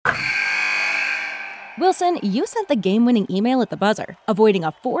Wilson, you sent the game-winning email at the buzzer, avoiding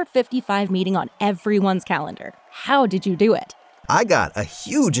a 4:55 meeting on everyone's calendar. How did you do it? I got a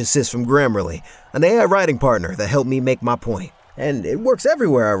huge assist from Grammarly, an AI writing partner that helped me make my point. And it works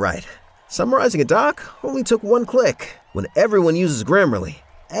everywhere I write. Summarizing a doc only took one click. When everyone uses Grammarly,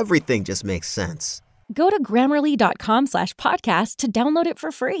 everything just makes sense. Go to Grammarly.com/podcast to download it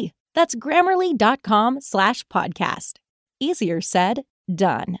for free. That's Grammarly.com/podcast. Easier said,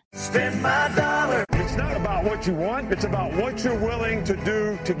 done. Spend my dollar. It's not about what you want. It's about what you're willing to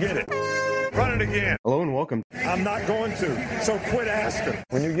do to get it. Run it again. Hello and welcome. I'm not going to, so quit asking.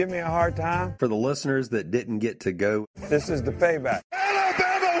 When you give me a hard time, For the listeners that didn't get to go, this is the payback.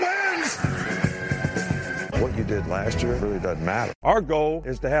 Alabama wins! What you did last year really doesn't matter. Our goal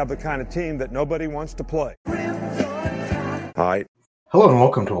is to have the kind of team that nobody wants to play. All right. Hello and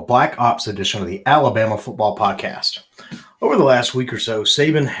welcome to a Black Ops edition of the Alabama Football Podcast. Over the last week or so,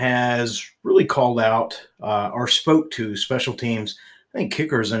 Saban has really called out or spoke to special teams, I think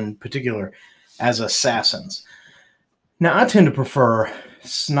kickers in particular, as assassins. Now, I tend to prefer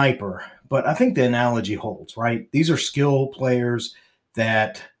sniper, but I think the analogy holds, right? These are skill players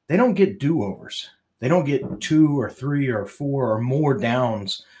that they don't get do-overs. They don't get 2 or 3 or 4 or more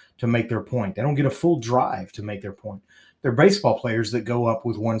downs to make their point. They don't get a full drive to make their point. They're baseball players that go up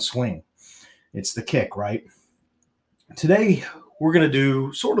with one swing. It's the kick, right? Today, we're going to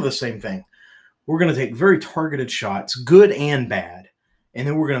do sort of the same thing. We're going to take very targeted shots, good and bad, and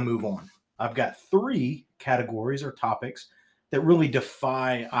then we're going to move on. I've got 3 categories or topics that really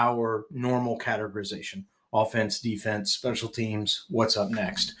defy our normal categorization: offense, defense, special teams, what's up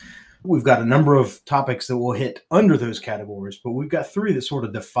next. We've got a number of topics that will hit under those categories, but we've got 3 that sort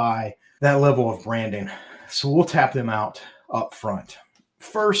of defy that level of branding. So we'll tap them out up front.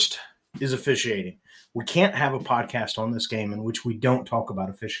 First is officiating. We can't have a podcast on this game in which we don't talk about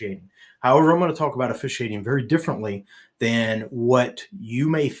officiating. However, I'm going to talk about officiating very differently than what you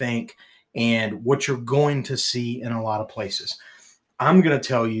may think and what you're going to see in a lot of places. I'm going to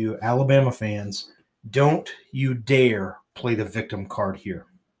tell you, Alabama fans, don't you dare play the victim card here.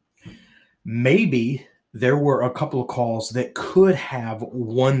 Maybe there were a couple of calls that could have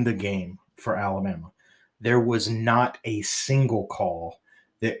won the game for Alabama. There was not a single call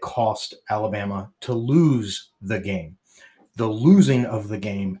that cost Alabama to lose the game. The losing of the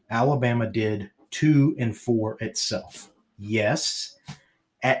game, Alabama did to and for itself. Yes,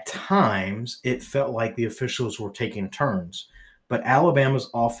 at times it felt like the officials were taking turns, but Alabama's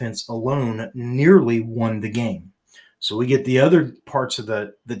offense alone nearly won the game. So we get the other parts of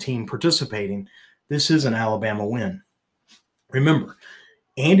the team participating. This is an Alabama win. Remember,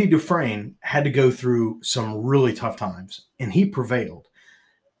 Andy Dufresne had to go through some really tough times, and he prevailed.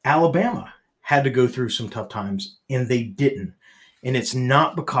 Alabama had to go through some tough times, and they didn't. And it's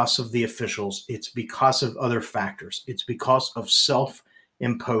not because of the officials. It's because of other factors. It's because of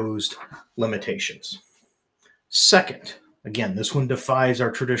self-imposed limitations. Second, again, this one defies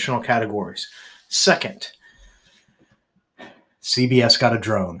our traditional categories. Second, CBS got a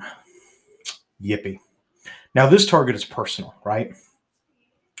drone. Yippee. Now, this target is personal, right?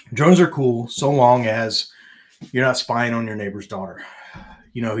 Drones are cool so long as you're not spying on your neighbor's daughter.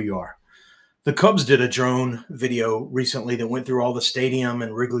 You know who you are. The Cubs did a drone video recently that went through all the stadium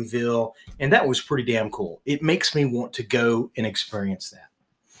in Wrigleyville, and that was pretty damn cool. It makes me want to go and experience that.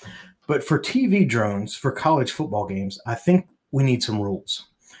 But for TV drones, for college football games, I think we need some rules.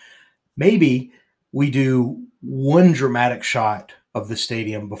 Maybe we do one dramatic shot of the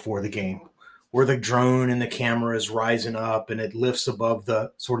stadium before the game, where the drone and the camera is rising up and it lifts above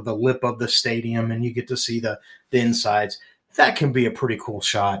the sort of the lip of the stadium and you get to see the insides. That can be a pretty cool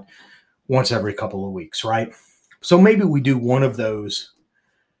shot once every couple of weeks, right? So maybe we do one of those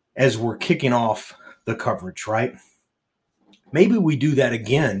as we're kicking off the coverage, right? Maybe we do that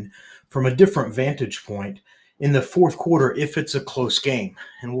again from a different vantage point in the fourth quarter if it's a close game.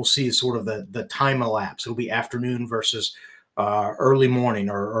 And we'll see sort of the time elapse. It'll be afternoon versus early morning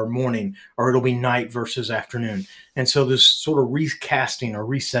or morning, or it'll be night versus afternoon. And so this sort of recasting or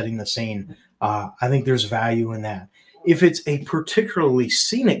resetting the scene, I think there's value in that. If it's a particularly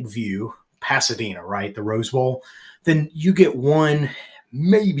scenic view, Pasadena, right, the Rose Bowl, then you get 1,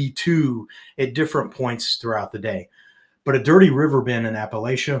 maybe 2 at different points throughout the day. But a dirty river bend in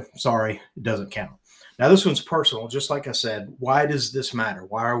Appalachia, sorry, it doesn't count. Now, this one's personal. Just like I said, why does this matter?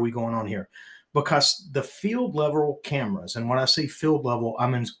 Why are we going on here? Because the field level cameras, and when I say field level,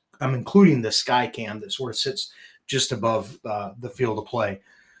 I'm including the sky cam that sort of sits just above the field of play.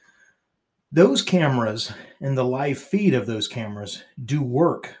 Those cameras and the live feed of those cameras do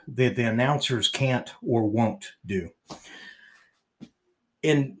work that the announcers can't or won't do.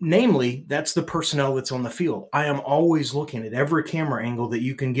 And namely, that's the personnel that's on the field. I am always looking at every camera angle that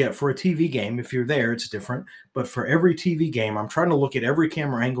you can get for a TV game. If you're there, it's different. But for every TV game, I'm trying to look at every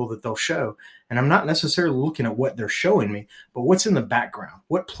camera angle that they'll show. And I'm not necessarily looking at what they're showing me, but what's in the background.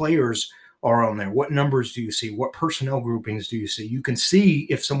 What players are on there? What numbers do you see? What personnel groupings do you see? You can see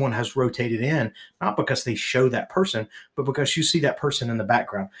if someone has rotated in, not because they show that person, but because you see that person in the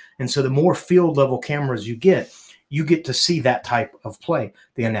background. And so the more field level cameras you get to see that type of play.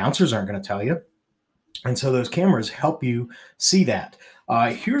 The announcers aren't going to tell you. And so those cameras help you see that.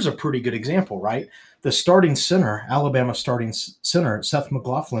 Here's a pretty good example, right? The starting center, Alabama starting center, Seth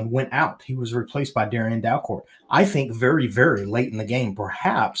McLaughlin, went out. He was replaced by Darian Dalcourt. I think very, very late in the game,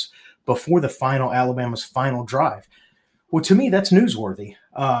 perhaps before the Alabama's final drive. Well, to me, that's newsworthy.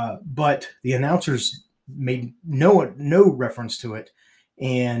 But the announcers made no reference to it.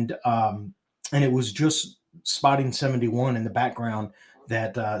 And it was just spotting 71 in the background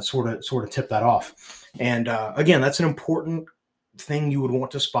that sort of tipped that off. And again, that's an important thing you would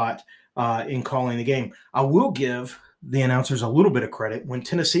want to spot in calling the game. I will give the announcers a little bit of credit when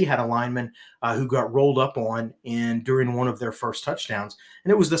Tennessee had a lineman who got rolled up on during one of their first touchdowns,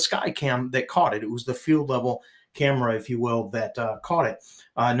 and it was the sky cam that caught it. It was the field level camera, if you will, that caught it.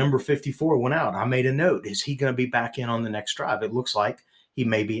 Number 54 went out. I made a note. Is he going to be back in on the next drive? It looks like he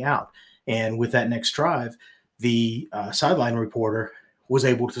may be out. And with that next drive, the sideline reporter was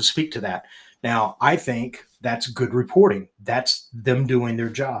able to speak to that. Now, I think that's good reporting. That's them doing their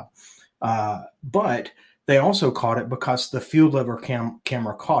job. But they also caught it because the field level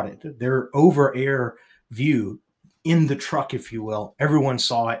camera caught it. Their over-air view in the truck, if you will, everyone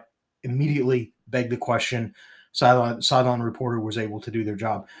saw it, immediately begged the question. Sideline reporter was able to do their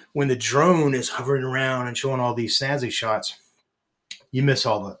job. When the drone is hovering around and showing all these snazzy shots, you miss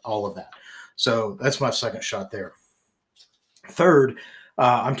all of that. So that's my second shot there. Third,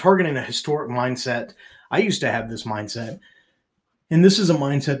 I'm targeting a historic mindset. I used to have this mindset, and this is a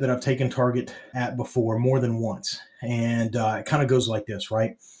mindset that I've taken target at before more than once. And it kind of goes like this,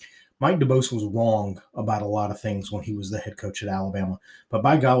 right? Mike DuBose was wrong about a lot of things when he was the head coach at Alabama. But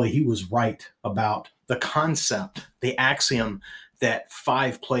by golly, he was right about the concept, the axiom that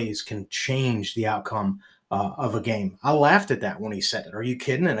 5 plays can change the outcome of a game. I laughed at that when he said it. Are you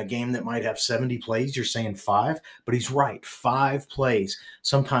kidding? In a game that might have 70 plays, you're saying 5? But he's right. 5 plays,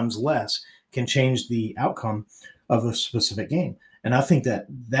 sometimes less, can change the outcome of a specific game. And I think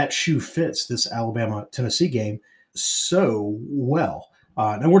that shoe fits this Alabama-Tennessee game so well.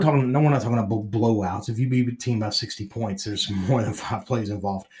 Now we're not talking about blowouts. If you beat a team by 60 points, there's more than 5 plays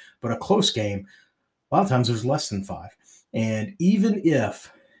involved. But a close game, a lot of times there's less than 5. And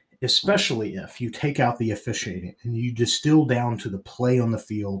especially if you take out the officiating and you distill down to the play on the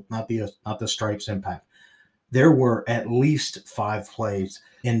field, not the stripes impact, there were at least 5 plays,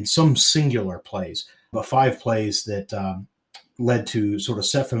 and some singular plays, but 5 plays that led to sort of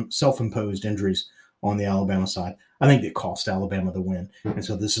self-imposed injuries on the Alabama side. I think it cost Alabama the win. And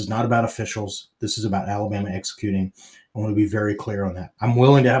so this is not about officials. This is about Alabama executing. I want to be very clear on that. I'm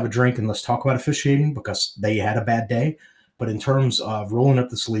willing to have a drink and let's talk about officiating because they had a bad day. But in terms of rolling up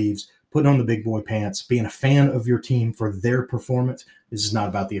the sleeves, putting on the big boy pants, being a fan of your team for their performance, this is not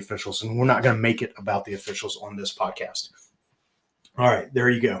about the officials. And we're not going to make it about the officials on this podcast. All right, there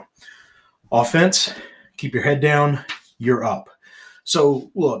you go. Offense, keep your head down. You're up.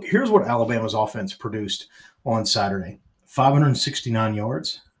 So, look, here's what Alabama's offense produced on Saturday. 569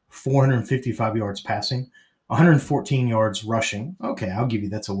 yards, 455 yards passing, 114 yards rushing. Okay, I'll give you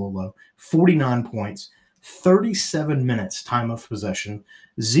that's a little low. 49 points, 37 minutes time of possession,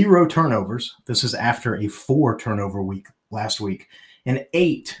 0 turnovers. This is after a 4 turnover week last week, and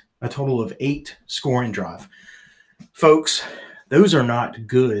a total of 8 scoring drive. Folks, those are not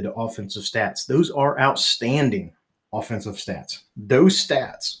good offensive stats. Those are outstanding offensive stats. Those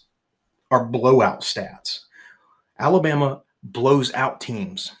stats are blowout stats. Alabama blows out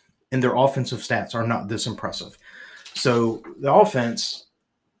teams, and their offensive stats are not this impressive. So the offense,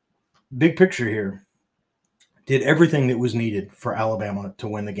 big picture here, did everything that was needed for Alabama to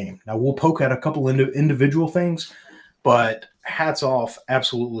win the game. Now, we'll poke at a couple individual things, but hats off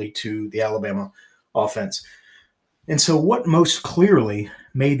absolutely to the Alabama offense. And so what most clearly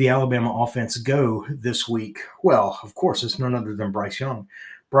made the Alabama offense go this week? Well, of course, it's none other than Bryce Young.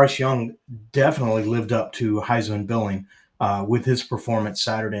 Bryce Young definitely lived up to Heisman billing with his performance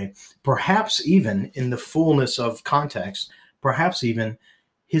Saturday. Perhaps even in the fullness of context, perhaps even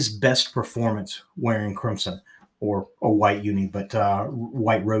his best performance wearing crimson or a white uni, but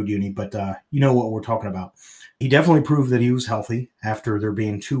white road uni. But you know what we're talking about. He definitely proved that he was healthy after there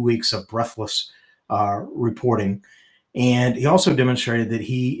being 2 weeks of breathless reporting. And he also demonstrated that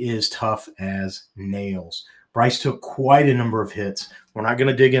he is tough as nails. Bryce took quite a number of hits. We're not going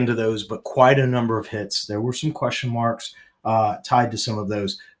to dig into those, but quite a number of hits. There were some question marks tied to some of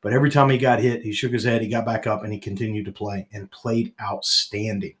those. But every time he got hit, he shook his head, he got back up, and he continued to play and played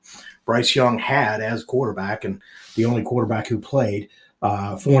outstanding. Bryce Young had, as quarterback, and the only quarterback who played,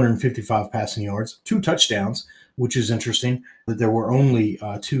 455 passing yards, 2 touchdowns, which is interesting that there were only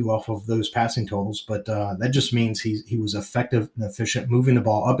 2 off of those passing totals. But that just means he was effective and efficient, moving the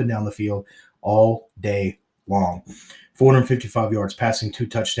ball up and down the field all day long. 455 yards, passing, 2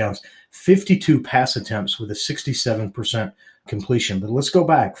 touchdowns, 52 pass attempts with a 67% completion. But let's go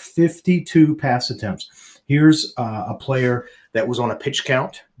back, 52 pass attempts. Here's a player that was on a pitch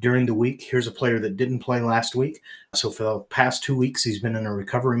count during the week. Here's a player that didn't play last week. So for the past 2 weeks, he's been in a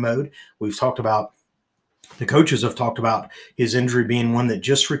recovery mode. The coaches have talked about his injury being one that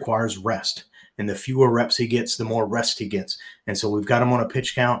just requires rest. And the fewer reps he gets, the more rest he gets. And so we've got him on a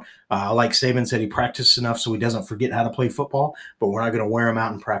pitch count. Like Saban said, he practiced enough so he doesn't forget how to play football, but we're not going to wear him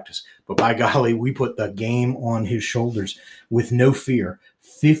out in practice. But by golly, we put the game on his shoulders with no fear.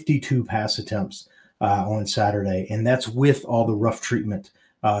 52 pass attempts on Saturday, and that's with all the rough treatment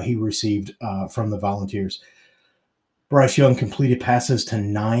he received from the Volunteers. Bryce Young completed passes to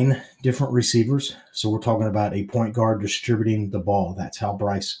 9 different receivers. So we're talking about a point guard distributing the ball. That's how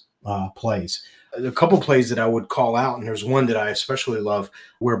Bryce plays. A couple plays that I would call out, and there's one that I especially love,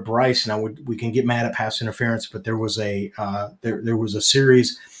 where Bryce, and we can get mad at pass interference, but there was a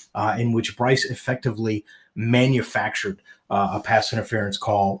series in which Bryce effectively manufactured a pass interference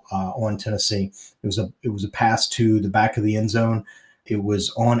call on Tennessee. It was a pass to the back of the end zone. It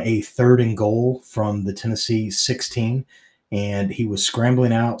was on a 3rd and goal from the Tennessee 16, and he was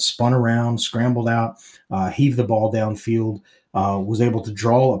scrambling out, spun around, scrambled out, heaved the ball downfield, was able to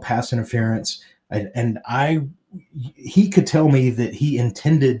draw a pass interference. And he could tell me that he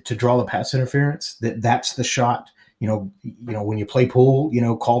intended to draw the pass interference, that's the shot. When you play pool,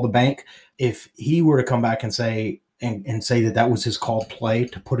 call the bank. If he were to come back and say that was his called play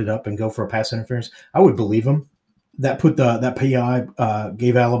to put it up and go for a pass interference, I would believe him. That PI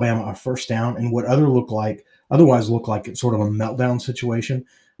gave Alabama a first down, and what otherwise looked like it's sort of a meltdown situation,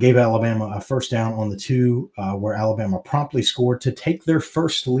 gave Alabama a first down on the 2 where Alabama promptly scored to take their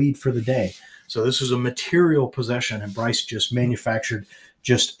first lead for the day. So this was a material possession, and Bryce just manufactured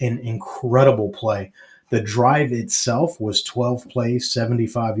just an incredible play. The drive itself was 12 plays,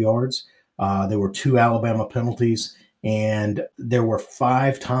 75 yards. There were 2 Alabama penalties, and there were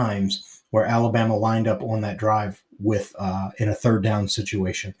 5 times where Alabama lined up on that drive with in a 3rd down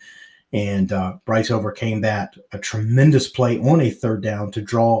situation. And Bryce overcame that. A tremendous play on a 3rd down to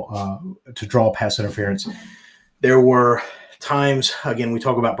draw pass interference. There were times, again, we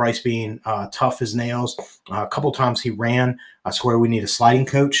talk about Bryce being tough as nails. A couple times he ran. I swear we need a sliding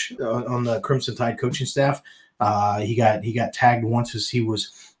coach on the Crimson Tide coaching staff. He got tagged once as he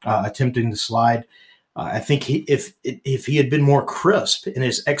was attempting to slide. I think if he had been more crisp in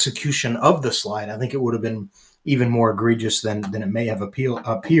his execution of the slide, I think it would have been even more egregious than it may have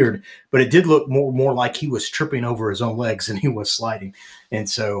appeared. But it did look more like he was tripping over his own legs than he was sliding. And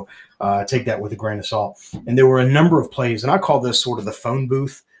so take that with a grain of salt. And there were a number of plays, and I call this sort of the phone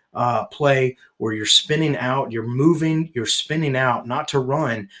booth play, where you're spinning out, you're moving, you're spinning out, not to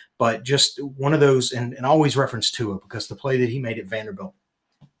run, but just one of those, and always reference Tua, because the play that he made at Vanderbilt.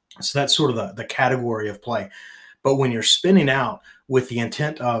 So that's sort of the category of play. But when you're spinning out with the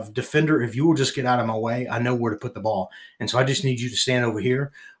intent of, defender, if you will just get out of my way, I know where to put the ball. And so I just need you to stand over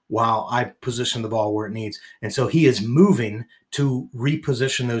here while I position the ball where it needs. And so he is moving to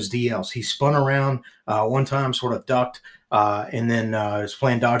reposition those DLs. He spun around one time, sort of ducked, and then was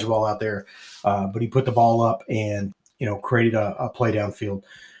playing dodgeball out there. But he put the ball up and, created a play downfield.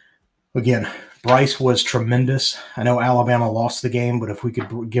 Again, Bryce was tremendous. I know Alabama lost the game, but if we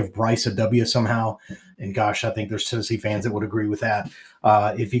could give Bryce a W somehow, and gosh, I think there's Tennessee fans that would agree with that.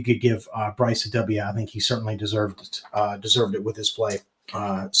 If you could give Bryce a W, I think he certainly deserved it with his play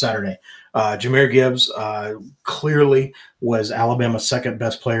Saturday. Jahmyr Gibbs clearly was Alabama's second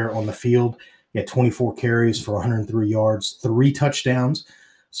best player on the field. He had 24 carries for 103 yards, 3 touchdowns.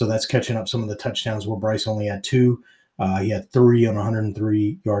 So that's catching up some of the touchdowns where Bryce only had 2. He had 3 on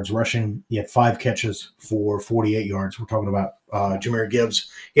 103 yards rushing. He had 5 catches for 48 yards. We're talking about Jahmyr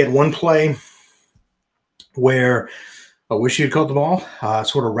Gibbs. He had one play where I wish he had caught the ball,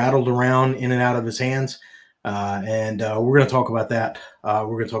 sort of rattled around in and out of his hands. And we're going to talk about that. We're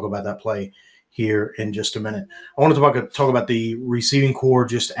going to talk about that play here in just a minute. I want to talk about the receiving core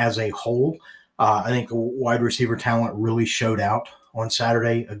just as a whole. I think the wide receiver talent really showed out on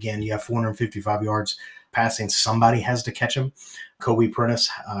Saturday. Again, you have 455 yards passing, somebody has to catch him. Kobe Prentice,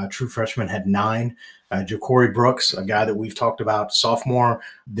 true freshman, had 9. Ja'Cory Brooks, a guy that we've talked about, sophomore,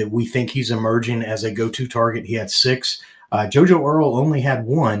 that we think he's emerging as a go-to target, he had 6. JoJo Earl only had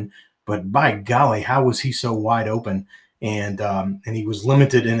 1, but by golly, how was he so wide open? And he was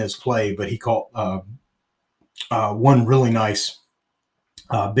limited in his play, but he caught one really nice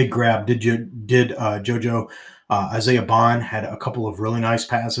big grab. JoJo Isaiah Bond had a couple of really nice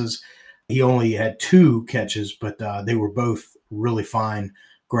passes. He only had 2 catches, but they were both really fine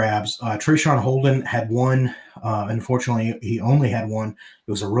grabs. Trayshawn Holden had 1. Unfortunately, he only had 1.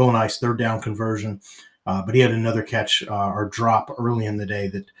 It was a real nice third down conversion, but he had another catch or drop earlier in the day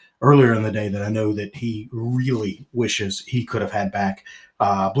that I know that he really wishes he could have had back.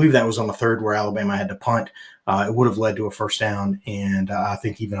 I believe that was on the 3rd where Alabama had to punt. It would have led to a first down and I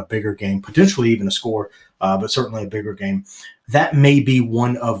think even a bigger game, potentially even a score, but certainly a bigger game. That may be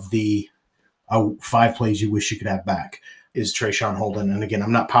one of the 5 plays you wish you could have back, is Trayshawn Holden. And again,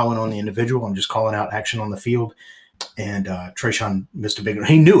 I'm not piling on the individual. I'm just calling out action on the field. And Trayshawn missed a big one.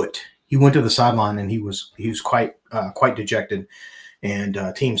 He knew it. He went to the sideline and he was quite dejected, and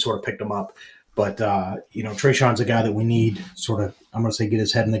team sort of picked him up. But Trayshawn's a guy that we need sort of, I'm going to say, get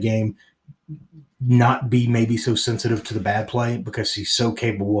his head in the game, not be maybe so sensitive to the bad play because he's so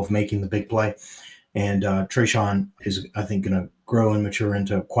capable of making the big play. And Trayshawn is, I think, going to grow and mature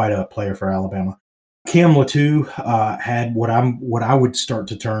into quite a player for Alabama. Cam Latu had what I would start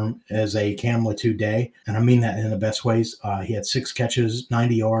to term as a Cam Latu day, and I mean that in the best ways. He had 6 catches,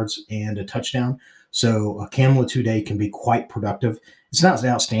 90 yards, and a touchdown. So a Cam Latu day can be quite productive. It's not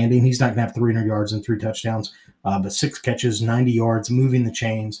outstanding. He's not going to have 300 yards and 3 touchdowns, but 6 catches, 90 yards, moving the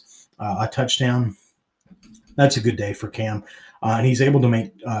chains, a touchdown. That's a good day for Cam. And he's able to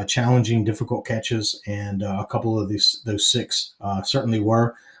make challenging, difficult catches, and a couple of those 6 certainly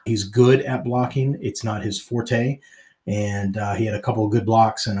were. He's good at blocking. It's not his forte. And he had a couple of good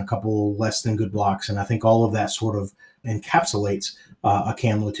blocks and a couple less than good blocks. And I think all of that sort of encapsulates a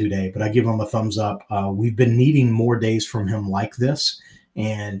Cam Latu day. But I give him a thumbs up. We've been needing more days from him like this.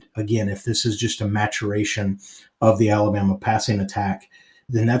 And again, if this is just a maturation of the Alabama passing attack,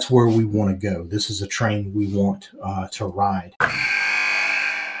 then that's where we want to go. This is a train we want to ride.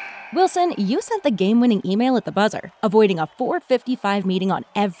 Wilson, you sent the game-winning email at the buzzer, avoiding a 4:55 meeting on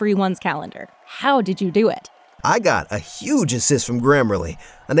everyone's calendar. How did you do it? I got a huge assist from Grammarly,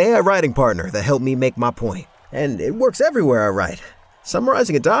 an AI writing partner that helped me make my point. And it works everywhere I write.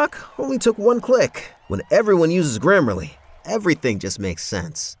 Summarizing a doc only took 1 click. When everyone uses Grammarly, everything just makes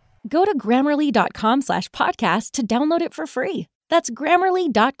sense. Go to Grammarly.com/podcast to download it for free. That's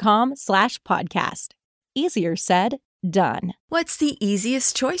Grammarly.com/podcast. Easier said, done. What's the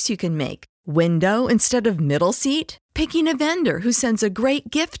easiest choice you can make? Window instead of middle seat? Picking a vendor who sends a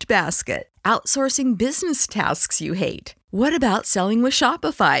great gift basket? Outsourcing business tasks you hate? What about selling with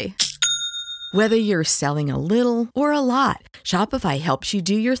Shopify? Whether you're selling a little or a lot, Shopify helps you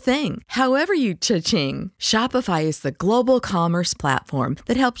do your thing, however you cha-ching. Shopify is the global commerce platform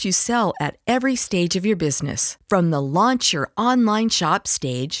that helps you sell at every stage of your business. From the launch your online shop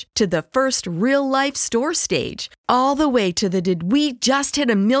stage to the first real-life store stage, all the way to the did we just hit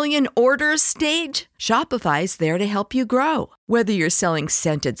 1 million orders stage. Shopify's there to help you grow. Whether you're selling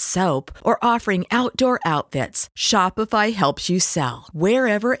scented soap or offering outdoor outfits, Shopify helps you sell.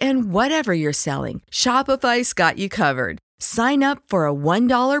 Wherever and whatever you're selling, Shopify's got you covered. Sign up for a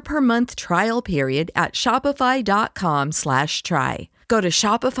 $1 per month trial period at shopify.com/try. Go to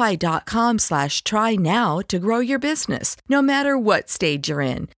shopify.com/try now to grow your business, no matter what stage you're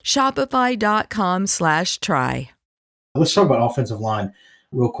in. Shopify.com/try. Let's talk about offensive line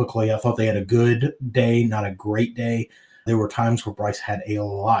real quickly. I thought they had a good day, not a great day. There were times where Bryce had a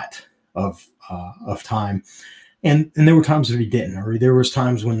lot of time, and there were times that he didn't, or there was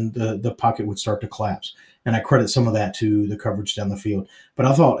times when the pocket would start to collapse. And I credit some of that to the coverage down the field. But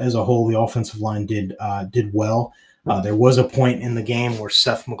I thought as a whole, the offensive line did well. There was a point in the game where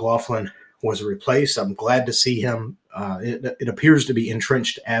Seth McLaughlin was replaced. I'm glad to see him. It appears to be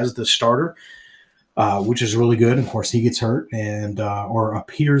entrenched as the starter, which is really good. Of course, he gets hurt or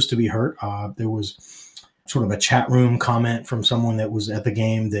appears to be hurt. There was sort of a chat room comment from someone that was at the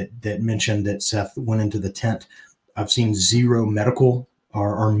game that mentioned that Seth went into the tent. I've seen zero medical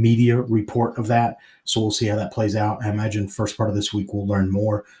or media report of that. So we'll see how that plays out. I imagine first part of this week we'll learn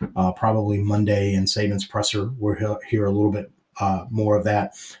more. Probably Monday in Saban's presser, we'll hear a little bit more of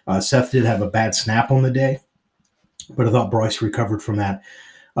that. Seth did have a bad snap on the day, but I thought Bryce recovered from that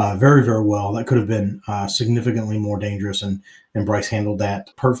very, very well. That could have been significantly more dangerous, and Bryce handled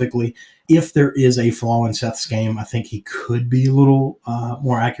that perfectly. If there is a flaw in Seth's game, I think he could be a little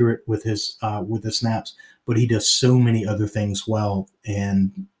more accurate with his snaps, but he does so many other things well,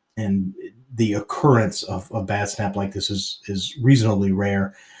 and the occurrence of a bad snap like this is reasonably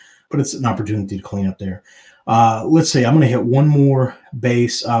rare, but it's an opportunity to clean up there. Let's see, I'm going to hit one more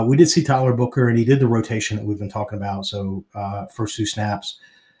base. We did see Tyler Booker, and he did the rotation that we've been talking about. So first two snaps,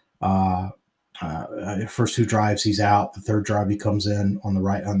 first two drives, he's out. The third drive, he comes in on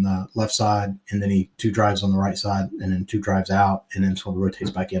the left side, and then he 2 drives on the right side, and then 2 drives out, and then sort of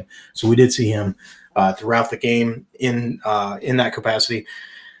rotates back in. So we did see him throughout the game in that capacity.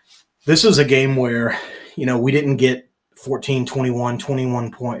 This is a game where, we didn't get 14, 21,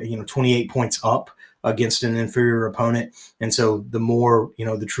 21 point, 28 points up against an inferior opponent. And so the more,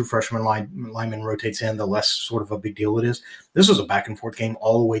 the true freshman lineman rotates in, the less sort of a big deal it is. This was a back and forth game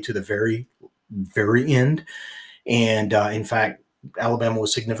all the way to the very, very end. And in fact, Alabama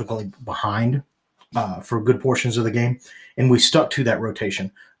was significantly behind for good portions of the game. And we stuck to that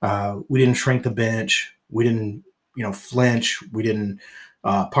rotation. We didn't shrink the bench. We didn't, flinch. We didn't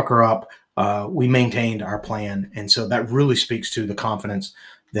pucker up. We maintained our plan. And so that really speaks to the confidence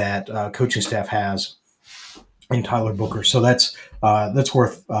that coaching staff has in Tyler Booker. So that's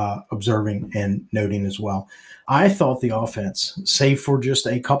worth observing and noting as well. I thought the offense, save for just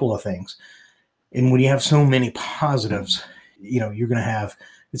a couple of things, and when you have so many positives, you're going to have,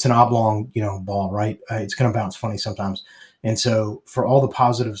 it's an oblong, ball, right? It's going to bounce funny sometimes. And so for all the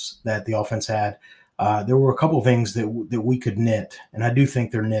positives that the offense had, there were a couple of things that we could nit, and I do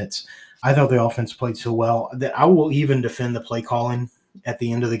think they're nits. I thought the offense played so well that I will even defend the play calling at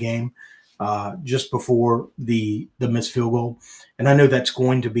the end of the game, just before the missed field goal. And I know that's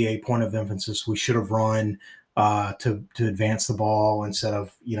going to be a point of emphasis. We should have run to advance the ball instead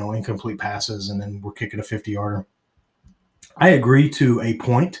of, incomplete passes, and then we're kicking a 50-yarder. I agree to a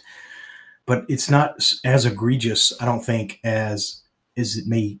point, but it's not as egregious, I don't think, as it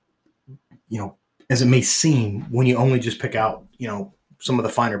may, as it may seem when you only just pick out, some of the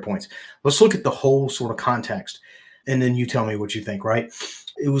finer points. Let's look at the whole sort of context, and then you tell me what you think, right?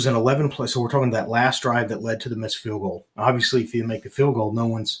 It was an 11 play. So we're talking that last drive that led to the missed field goal. Obviously, if you make the field goal, no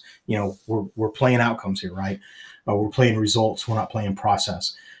one's, we're playing outcomes here, right? We're playing results. We're not playing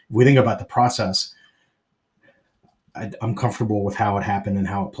process. If we think about the process, I'm comfortable with how it happened and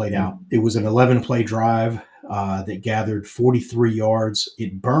how it played out. It was an 11 play drive that gathered 43 yards.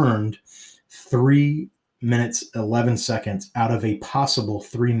 It burned 3 minutes, 11 seconds out of a possible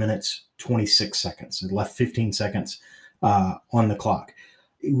 3 minutes, 26 seconds. It left 15 seconds on the clock.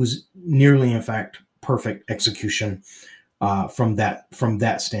 It was nearly, in fact, perfect execution from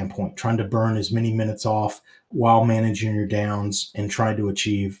that standpoint, trying to burn as many minutes off while managing your downs and trying to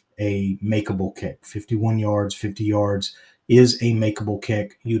achieve a makeable kick. 51 yards, 50 yards is a makeable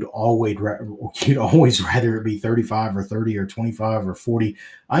kick. You'd always rather it be 35 or 30 or 25 or 40.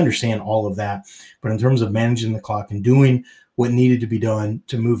 I understand all of that. But in terms of managing the clock and doing what needed to be done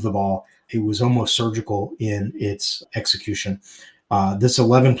to move the ball, it was almost surgical in its execution. This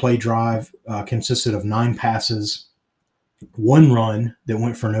 11-play drive consisted of 9 passes, 1 run that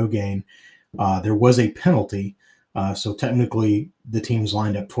went for no gain. There was a penalty, so technically the teams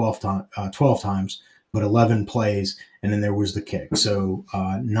lined up 12 times, but 11 plays, and then there was the kick. So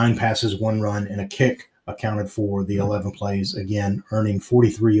 9 passes, 1 run, and a kick accounted for the 11 plays, again, earning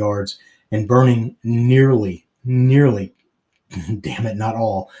 43 yards and burning nearly, damn it, not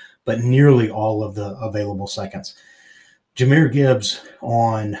all, but nearly all of the available seconds. Jahmyr Gibbs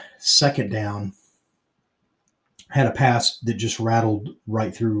on second down had a pass that just rattled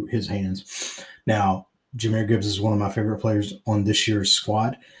right through his hands. Now, Jahmyr Gibbs is one of my favorite players on this year's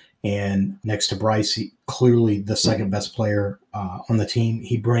squad. And next to Bryce, clearly the second best player on the team.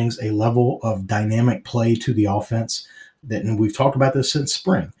 He brings a level of dynamic play to the offense and we've talked about this since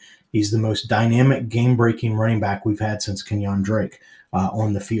spring. He's the most dynamic, game-breaking running back we've had since Kenyon Drake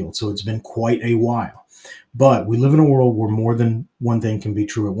on the field. So it's been quite a while. But we live in a world where more than one thing can be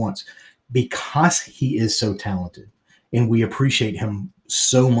true at once. Because he is so talented and we appreciate him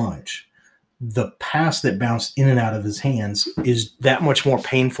so much, the pass that bounced in and out of his hands is that much more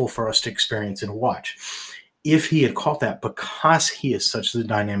painful for us to experience and watch. If he had caught that, because he is such a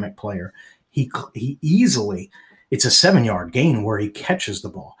dynamic player, he easily, it's a 7-yard gain where he catches the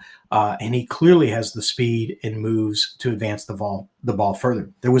ball. And he clearly has the speed and moves to advance the ball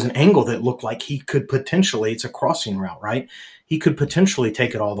further. There was an angle that looked like he could potentially, it's a crossing route, right? He could potentially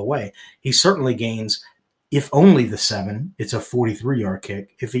take it all the way. He certainly gains, if only the 7, it's a 43-yard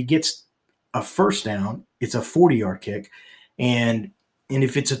kick. If he gets a first down, it's a 40-yard kick. And And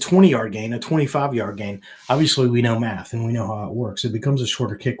if it's a 20-yard gain, a 25-yard gain, obviously we know math and we know how it works. It becomes a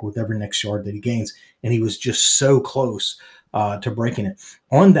shorter kick with every next yard that he gains. And he was just so close to breaking it.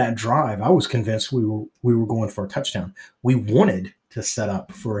 On that drive, I was convinced we were going for a touchdown. We wanted to set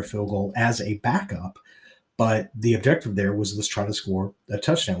up for a field goal as a backup, but the objective there was let's try to score a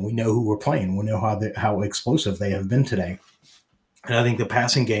touchdown. We know who we're playing. We know how explosive they have been today. And I think the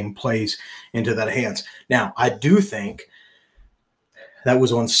passing game plays into that hands. Now, I do think that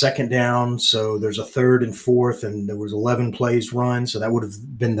was on second down, so there's a 3rd and 4th, and there was 11 plays run, so that would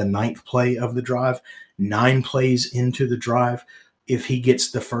have been the 9th play of the drive. 9 plays into the drive. If he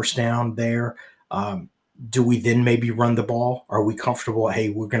gets the first down there, do we then maybe run the ball? Are we comfortable, hey,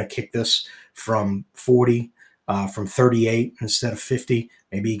 we're going to kick this from 40, from 38 instead of 50?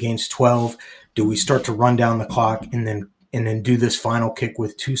 Maybe he gains 12. Do we start to run down the clock and then do this final kick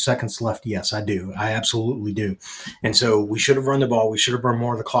with 2 seconds left? Yes, I do. I absolutely do. And so we should have run the ball. We should have burned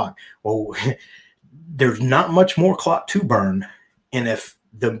more of the clock. Well, there's not much more clock to burn. And if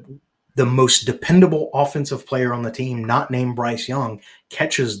the most dependable offensive player on the team, not named Bryce Young,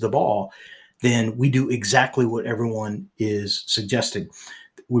 catches the ball, then we do exactly what everyone is suggesting.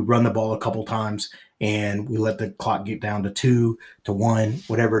 We run the ball a couple times and we let the clock get down to 2, to 1,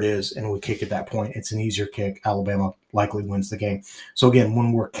 whatever it is, and we kick at that point. It's an easier kick. Alabama likely wins the game. So again,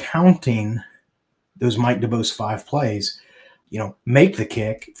 when we're counting those Mike DeBose 5 plays, make the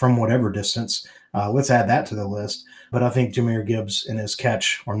kick from whatever distance. Let's add that to the list. But I think Jahmyr Gibbs and his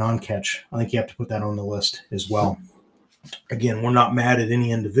catch or non-catch, I think you have to put that on the list as well. Again, we're not mad at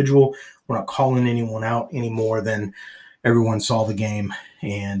any individual. We're not calling anyone out any more than everyone saw the game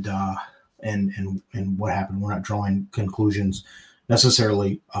and what happened. We're not drawing conclusions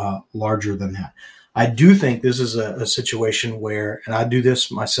necessarily larger than that. I do think this is a situation where, and I do this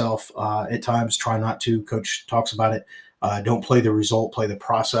myself at times, try not to. Coach talks about it. Don't play the result, play the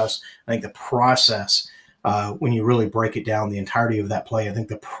process. I think the process, when you really break it down, the entirety of that play, I think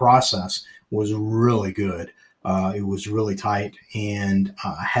the process was really good. It was really tight. And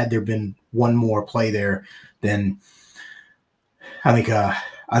had there been one more play there, then I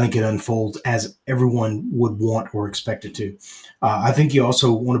think it unfolds as everyone would want or expect it to. I think you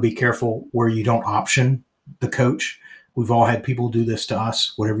also want to be careful where you don't option the coach. We've all had people do this to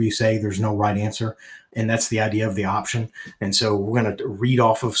us. Whatever you say, there's no right answer. And that's the idea of the option. And so we're going to read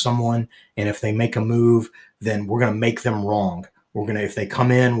off of someone. And if they make a move, then we're going to make them wrong. If they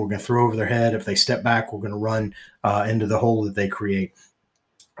come in, we're going to throw over their head. If they step back, we're going to run into the hole that they create.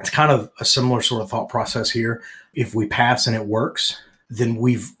 It's kind of a similar sort of thought process here. If we pass and it works, then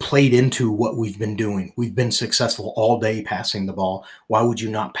we've played into what we've been doing. We've been successful all day passing the ball. Why would you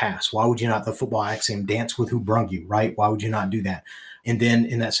not pass? Why would you not, the football axiom, dance with who brung you, right? Why would you not do that? And then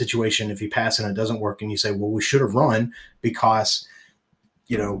in that situation, if you pass and it doesn't work and you say, well, we should have run because,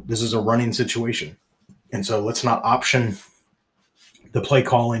 this is a running situation. And so let's not option the play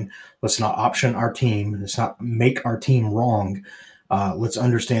calling. Let's not option our team. Let's not make our team wrong. Let's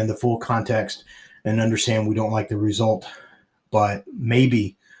understand the full context and understand we don't like the result, but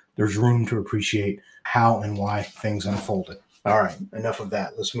maybe there's room to appreciate how and why things unfolded. All right, enough of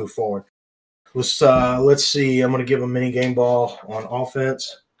that. Let's move forward. Let's see. I'm going to give a mini game ball on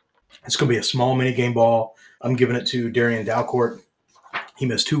offense. It's going to be a small mini game ball. I'm giving it to Darian Dalcourt. He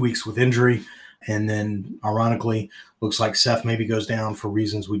missed 2 weeks with injury. And then, ironically, looks like Seth maybe goes down for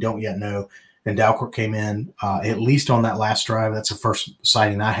reasons we don't yet know. And Dalcourt came in, at least on that last drive. That's the first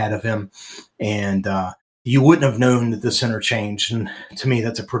sighting I had of him. And you wouldn't have known that the center changed. And to me,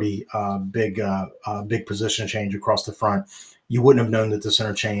 that's a pretty big position change across the front. You wouldn't have known that the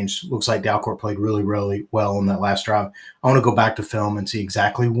center changed. Looks like Dalcourt played really, really well on that last drive. I want to go back to film and see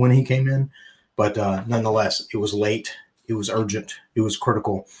exactly when he came in. But nonetheless, it was late. It was urgent. It was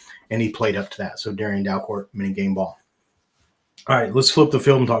critical. And he played up to that. So Darian Dalcourt, mini game ball. All right, let's flip the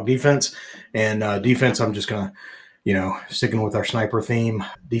field and talk defense. And defense, I'm just going to, sticking with our sniper theme.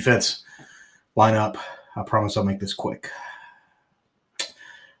 Defense, line up. I promise I'll make this quick.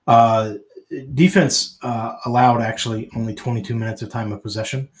 Defense allowed actually only 22 minutes of time of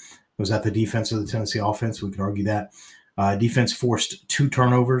possession. It was at the defense of the Tennessee offense. We could argue that. Defense forced 2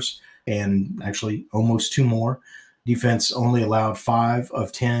 turnovers and actually almost 2 more. Defense only allowed 5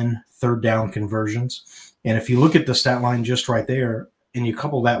 of 10 third down conversions. And if you look at the stat line just right there and you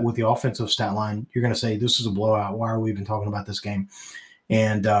couple that with the offensive stat line, you're going to say, this is a blowout. Why are we even talking about this game?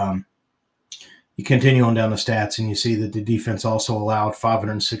 And you continue on down the stats and you see that the defense also allowed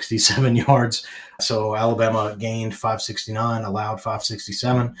 567 yards. So Alabama gained 569, allowed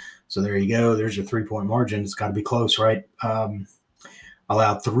 567. So there you go. There's your 3-point margin. It's got to be close, right?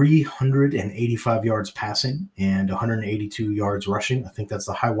 allowed 385 yards passing and 182 yards rushing. I think that's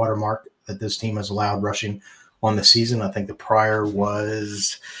the high water mark that this team has allowed rushing on the season. I think the prior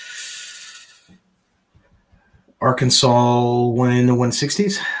was Arkansas went in the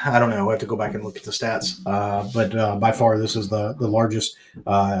 160s. I don't know. I have to go back and look at the stats. But by far, this is the largest.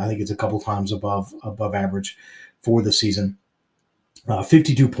 I think it's a couple times above average for the season.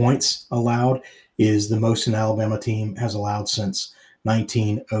 52 points allowed is the most an Alabama team has allowed since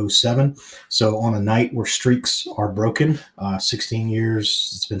 1907. So on a night where streaks are broken, 16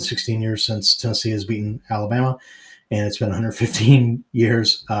 years, it's been 16 years since Tennessee has beaten Alabama, and it's been 115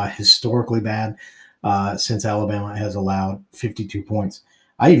 years historically bad since Alabama has allowed 52 points.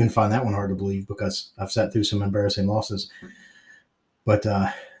 I even find that one hard to believe because I've sat through some embarrassing losses. But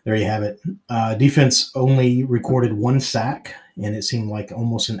there you have it. Defense only recorded one sack, and it seemed like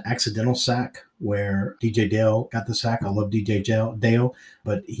almost an accidental sack where DJ Dale got the sack. I love DJ Dale,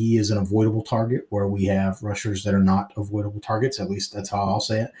 but he is an avoidable target where we have rushers that are not avoidable targets. At least that's how I'll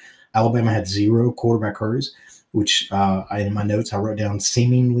say it. Alabama had 0 quarterback hurries, which in my notes I wrote down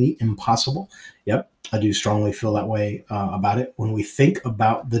seemingly impossible. Yep, I do strongly feel that way about it. When we think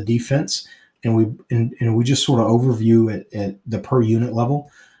about the defense and we just sort of overview it at the per unit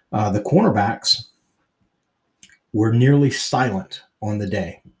level, the cornerbacks were nearly silent on the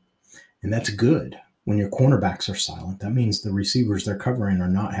day. And that's good. When your cornerbacks are silent, that means the receivers they're covering are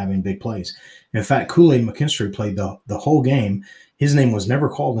not having big plays. In fact, Kool-Aid McKinstry played the whole game. His name was never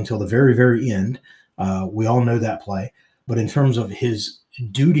called until the very, very end. We all know that play. But in terms of his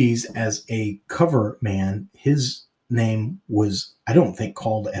duties as a cover man, his name was, I don't think,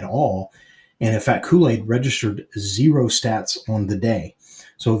 called at all. And in fact, Kool-Aid registered 0 stats on the day.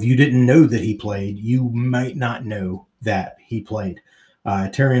 So if you didn't know that he played, you might not know that he played.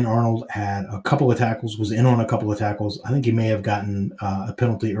 Terrion Arnold had a couple of tackles, was in on a couple of tackles. I think he may have gotten a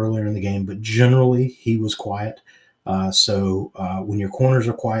penalty earlier in the game, but generally he was quiet. So when your corners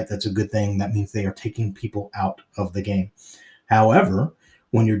are quiet, that's a good thing. That means they are taking people out of the game. However,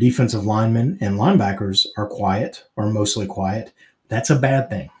 when your defensive linemen and linebackers are quiet or mostly quiet, that's a bad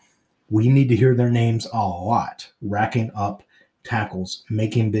thing. We need to hear their names a lot, racking up tackles,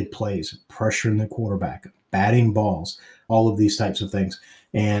 making big plays, pressuring the quarterback, batting balls, all of these types of things.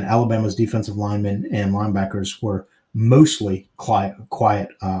 And Alabama's defensive linemen and linebackers were mostly quiet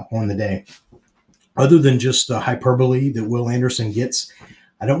on the day. Other than just the hyperbole that Will Anderson gets,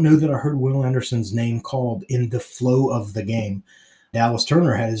 I don't know that I heard Will Anderson's name called in the flow of the game. Dallas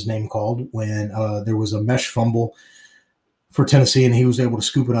Turner had his name called when there was a mesh fumble for Tennessee, and he was able to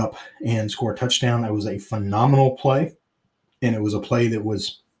scoop it up and score a touchdown. That was a phenomenal play, and it was a play that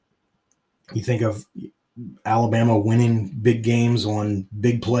was, you think of Alabama winning big games on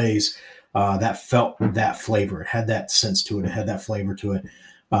big plays, that felt that flavor. It had that sense to it. It had that flavor to it.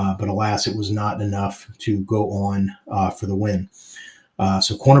 But alas, it was not enough to go on for the win.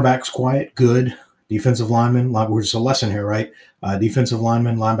 So cornerbacks quiet, good. Defensive linemen, we're just a lesson here, right? Defensive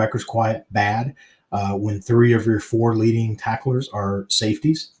linemen, linebackers quiet, bad. When 3 of your 4 leading tacklers are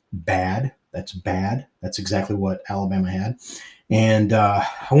safeties, bad. That's bad. That's exactly what Alabama had. And I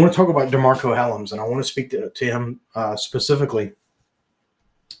want to talk about DeMarco Hellams, and I want to speak to him specifically.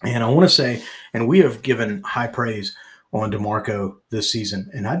 And I want to say, and we have given high praise on DeMarco this season,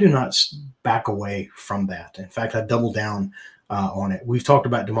 and I do not back away from that. In fact, I double down on it. We've talked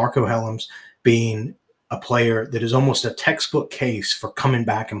about DeMarco Hellams being a player that is almost a textbook case for coming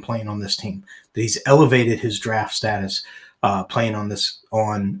back and playing on this team, that he's elevated his draft status playing on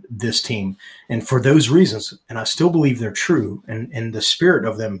this team. And for those reasons, and I still believe they're true, and the spirit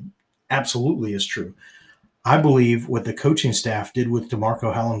of them absolutely is true, I believe what the coaching staff did with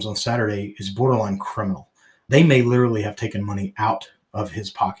DeMarco Hellams on Saturday is borderline criminal. They may literally have taken money out of his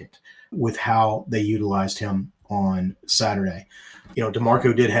pocket with how they utilized him on Saturday. You know,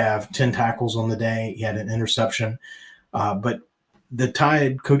 DeMarco did have 10 tackles on the day. He had an interception, but the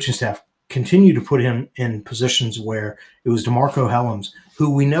Tide coaching staff continued to put him in positions where it was DeMarco Hellams,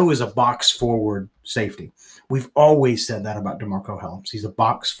 who we know is a box forward safety. We've always said that about DeMarco Hellams. He's a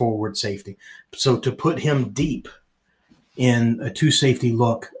box forward safety. So to put him deep in a 2 safety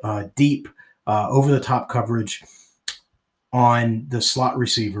look, deep over the top coverage on the slot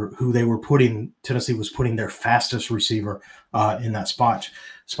receiver, who Tennessee was putting their fastest receiver in that spot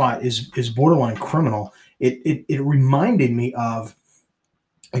is borderline criminal. It reminded me of,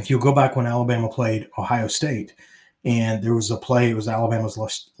 if you go back when Alabama played Ohio State, and there was a play, it was Alabama's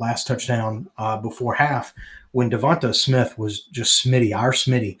last touchdown before half, when Devonta Smith was just our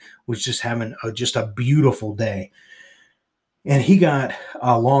Smitty, was just having just a beautiful day. And he got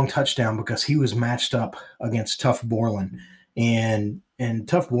a long touchdown because he was matched up against Tough Borland. And And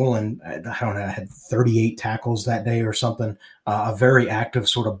Tuf Woolen, I don't know, had 38 tackles that day or something, a very active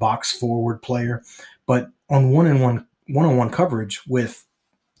sort of box forward player. But on one-on-one coverage with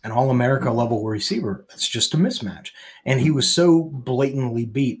an All-America level receiver, that's just a mismatch. And he was so blatantly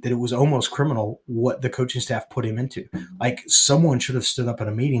beat that it was almost criminal what the coaching staff put him into. Like, someone should have stood up at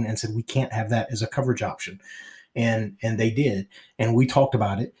a meeting and said, we can't have that as a coverage option. And they did. And we talked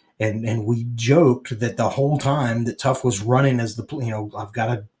about it. And we joked that the whole time that Tuf was running as I've got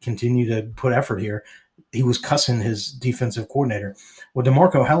to continue to put effort here, he was cussing his defensive coordinator. Well,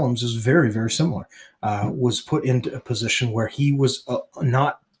 DeMarco Hellams is very, very similar. Was put into a position where he was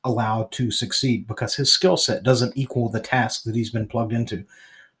not allowed to succeed because his skill set doesn't equal the task that he's been plugged into.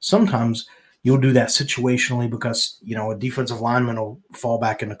 Sometimes you'll do that situationally because, a defensive lineman will fall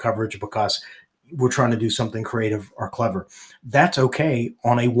back into coverage because we're trying to do something creative or clever. That's okay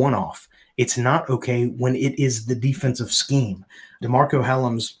on a one-off. It's not okay when it is the defensive scheme. DeMarco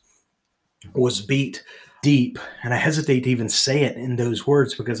Hellams was beat deep, and I hesitate to even say it in those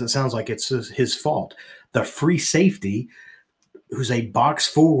words because it sounds like it's his fault. The free safety, who's a box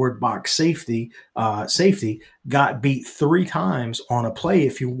forward, box safety, got beat 3 times on a play.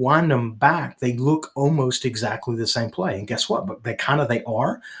 If you wind them back, they look almost exactly the same play. And guess what? But they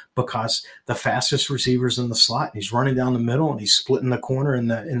are, because the fastest receiver's in the slot, and he's running down the middle, and he's splitting the corner in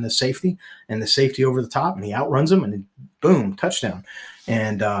the safety, and the safety over the top, and he outruns him, and boom, touchdown.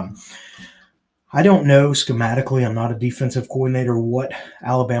 And I don't know schematically, I'm not a defensive coordinator, what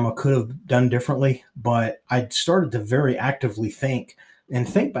Alabama could have done differently, but I started to very actively think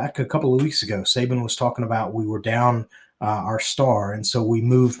back a couple of weeks ago. Saban was talking about we were down our star, and so we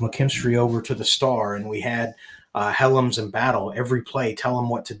moved McKinstry over to the star, and we had Hellams and Battle every play, tell him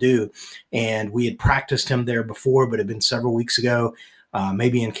what to do. And we had practiced him there before, but it had been several weeks ago,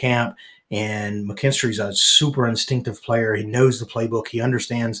 maybe in camp. And McKinstry's a super instinctive player. He knows the playbook. He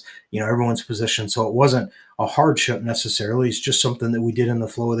understands, everyone's position. So it wasn't a hardship necessarily. It's just something that we did in the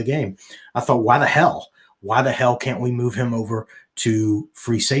flow of the game. I thought, why the hell can't we move him over to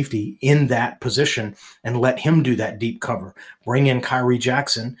free safety in that position and let him do that deep cover? Bring in Kyrie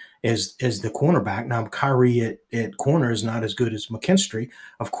Jackson as the cornerback. Now, Kyrie at corner is not as good as McKinstry.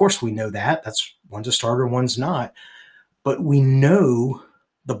 Of course, we know that. That's one's a starter, one's not. But we know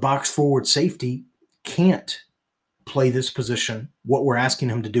the box forward safety can't play this position, what we're asking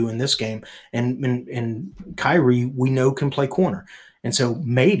him to do in this game. And Kyrie, we know, can play corner. And so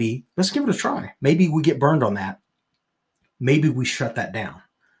maybe let's give it a try. Maybe we get burned on that. Maybe we shut that down.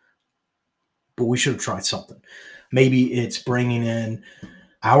 But we should have tried something. Maybe it's bringing in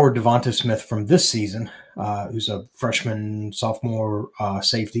our Devonta Smith from this season, who's a freshman, sophomore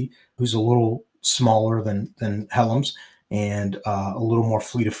safety, who's a little smaller than Hellams, and a little more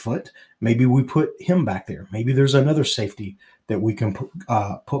fleet of foot. Maybe we put him back there. Maybe there's another safety that we can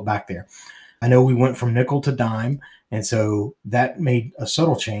put back there. I know we went from nickel to dime, and so that made a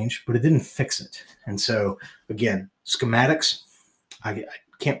subtle change, but it didn't fix it. And so, again, schematics, I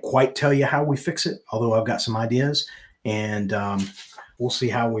can't quite tell you how we fix it, although I've got some ideas, and we'll see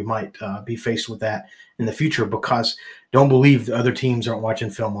how we might be faced with that in the future, because don't believe the other teams aren't watching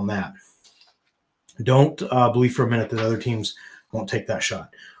film on that. Don't believe for a minute that other teams won't take that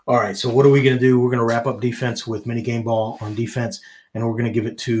shot. All right, so what are we going to do? We're going to wrap up defense with mini game ball on defense, and we're going to give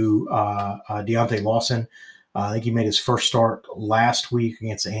it to Deontay Lawson. I think he made his first start last week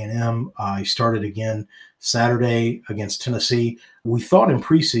against A&M. He started again Saturday against Tennessee. We thought in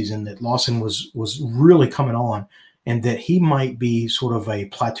preseason that Lawson was really coming on and that he might be sort of a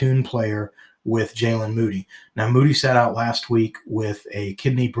platoon player with Jalen Moody. Now, Moody sat out last week with a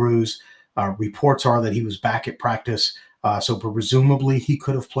kidney bruise. Reports are that he was back at practice, so presumably he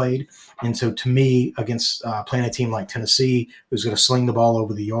could have played. And so to me, against playing a team like Tennessee, who's going to sling the ball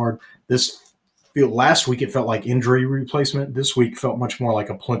over the yard, last week it felt like injury replacement. This week felt much more like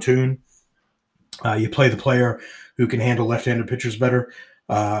a platoon. You play the player who can handle left-handed pitchers better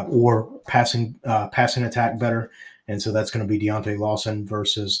or passing attack better. And so that's going to be Deontay Lawson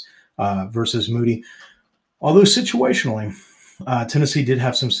versus Moody. Although situationally, Tennessee did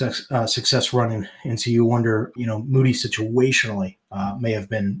have some success running, and so you wonder, Moody situationally may have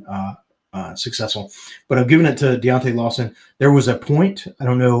been successful. But I've given it to Deontay Lawson. There was a point, I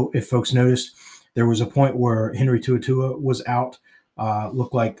don't know if folks noticed, there was a point where Henry TuaTua was out,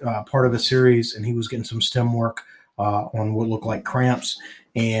 looked like part of a series, and he was getting some stem work on what looked like cramps.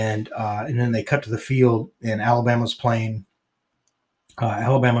 And then they cut to the field, and Alabama's playing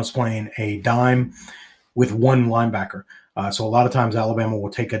a dime with one linebacker. So a lot of times Alabama will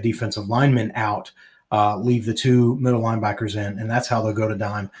take a defensive lineman out leave the two middle linebackers in, and that's how they'll go to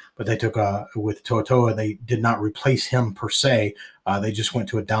dime. But they took with To'oTo'o, they did not replace him per se. They just went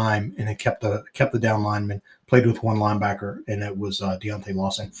to a dime and it kept the down lineman, played with one linebacker, and it was Deontay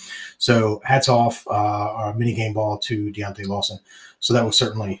Lawson. So hats off, our mini game ball to Deontay Lawson. So that was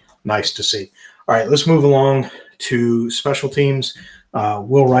certainly nice to see. All right, let's move along to special teams.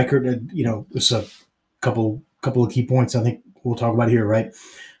 Will Reichert, this is a couple of key points I think we'll talk about here, right?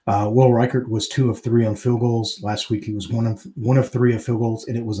 Will Reichert was 2 of 3 on field goals. Last week he was 1 of 3 of field goals,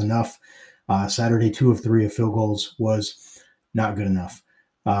 and it was enough. Saturday, 2 of 3 of field goals was not good enough.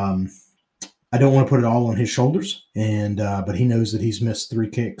 I don't want to put it all on his shoulders, but he knows that he's missed 3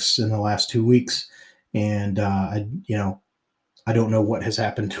 kicks in the last 2 weeks, and I don't know what has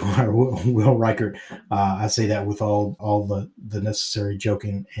happened to our Will Reichert. I say that with all the necessary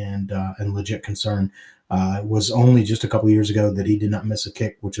joking and legit concern. It was only just a couple of years ago that he did not miss a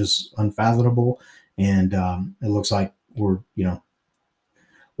kick, which is unfathomable, and it looks like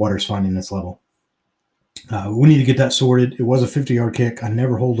water's finding its level. We need to get that sorted. It was a 50-yard kick. I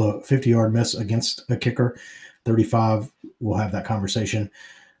never hold a 50-yard miss against a kicker. 35, we'll have that conversation.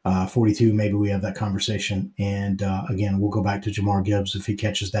 42, maybe we have that conversation. And again, we'll go back to Jamar Gibbs. If he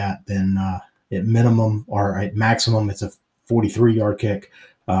catches that, then at minimum or at maximum, it's a 43-yard kick.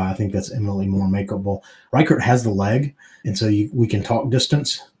 I think that's eminently more makeable. Reichert has the leg, and so we can talk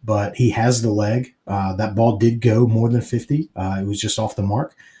distance, but he has the leg. That ball did go more than 50. It was just off the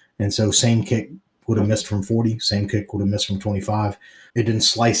mark. And so same kick would have missed from 40. Same kick would have missed from 25. It didn't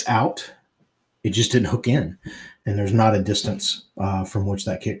slice out. It just didn't hook in. And there's not a distance from which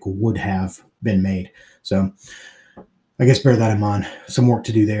that kick would have been made. So I guess bear that in mind. Some work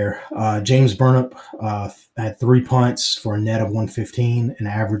to do there. James Burnip had 3 punts for a net of 115, an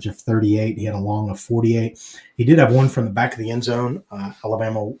average of 38. He had a long of 48. He did have one from the back of the end zone.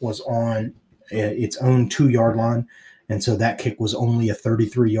 Alabama was on its own 2-yard line, and so that kick was only a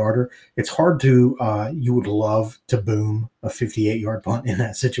 33-yarder. It's hard to you would love to boom a 58-yard punt in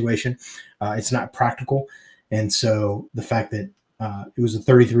that situation. It's not practical. And so the fact that it was a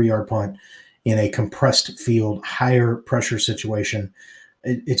 33-yard punt in a compressed field, higher pressure situation,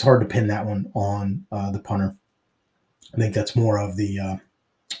 it's hard to pin that one on the punter. I think that's more of the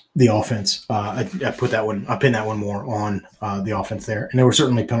offense. I pin that one more on the offense there. And there were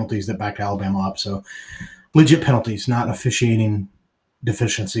certainly penalties that backed Alabama up. So legit penalties, not officiating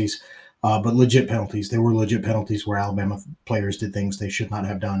deficiencies, but legit penalties. There were legit penalties where Alabama players did things they should not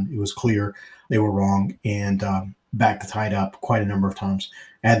have done. It was clear they were wrong and backed the Tide up quite a number of times.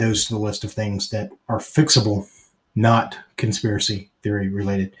 Add those to the list of things that are fixable, not conspiracy theory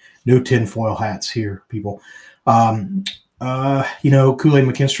related. No tinfoil hats here, people. Kool-Aid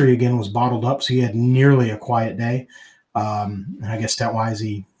McKinstry, again, was bottled up, so he had nearly a quiet day. And I guess stat-wise,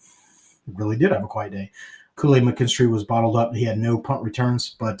 he really did have a quiet day. Kool-Aid McKinstry was bottled up. He had no punt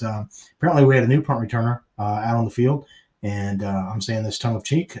returns, but apparently we had a new punt returner out on the field. And I'm saying this tongue in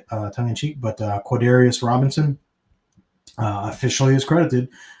cheek, but Quadarius Robinson officially is credited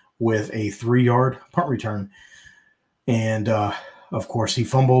with a 3-yard punt return. And of course, he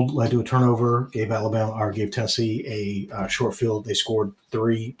fumbled, led to a turnover, gave Tennessee a short field. They scored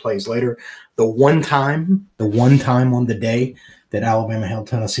 3 plays later. The one time on the day that Alabama held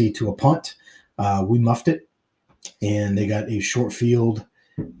Tennessee to a punt, we muffed it, and they got a short field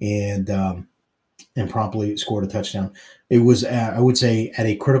and promptly scored a touchdown. It was, I would say, at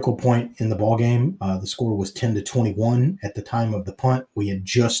a critical point in the ball game. The score was 10-21 at the time of the punt. We had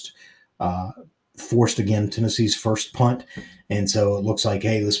just forced again Tennessee's first punt, and so it looks like,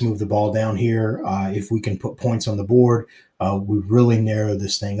 hey, let's move the ball down here. If we can put points on the board, we really narrow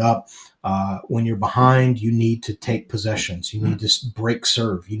this thing up. When you're behind, you need to take possessions. You need to break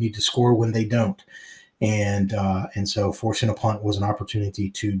serve. You need to score when they don't, and so forcing a punt was an opportunity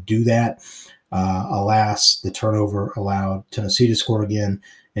to do that. Alas, the turnover allowed Tennessee to score again,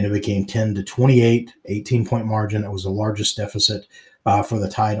 and it became 10-28, 18-point margin. It was the largest deficit for the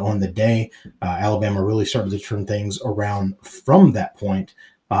Tide on the day. Alabama really started to turn things around from that point.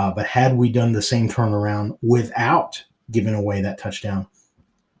 But had we done the same turnaround without giving away that touchdown,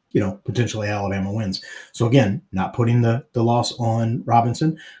 potentially Alabama wins. So again, not putting the loss on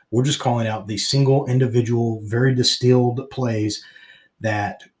Robinson. We're just calling out the single individual, very distilled plays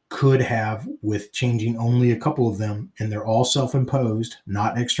that could have, with changing only a couple of them, and they're all self-imposed,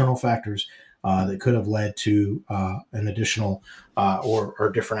 not external factors, that could have led to an additional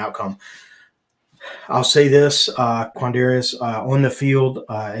or different outcome. I'll say this, Quandarius on the field,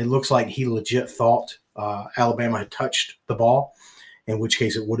 it looks like he legit thought Alabama had touched the ball, in which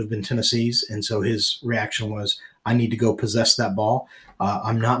case it would have been Tennessee's. And so his reaction was, I need to go possess that ball.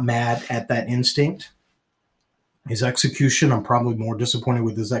 I'm not mad at that instinct. His execution, I'm probably more disappointed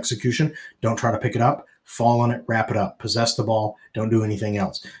with his execution. Don't try to pick it up, fall on it, wrap it up, possess the ball, don't do anything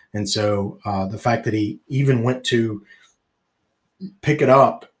else. And so the fact that he even went to pick it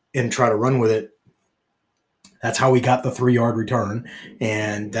up and try to run with it, that's how he got the 3-yard return,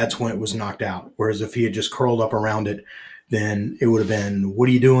 and that's when it was knocked out. Whereas if he had just curled up around it, then it would have been, what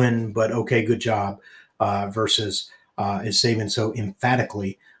are you doing? But okay, good job, versus as Saban so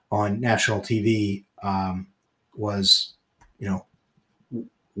emphatically on national TV was,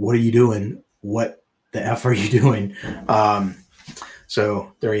 what are you doing? What the F are you doing?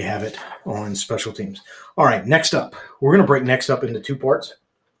 So there you have it on special teams. All right, next up. We're going to break next up into 2 parts.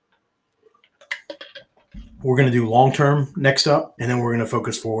 We're going to do long-term next up, and then we're going to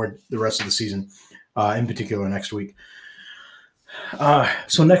focus forward the rest of the season, in particular next week.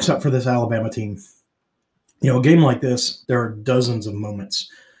 So next up for this Alabama team, a game like this, there are dozens of moments.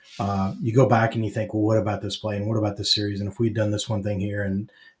 You go back and you think, well, what about this play and what about this series? And if we'd done this one thing here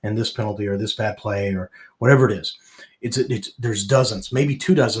and this penalty or this bad play or whatever it is, there's dozens, maybe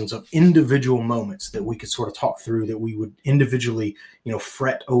 2 dozens of individual moments that we could sort of talk through that we would individually,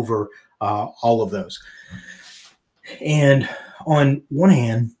 fret over all of those. And on one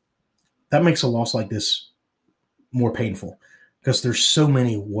hand, that makes a loss like this more painful because there's so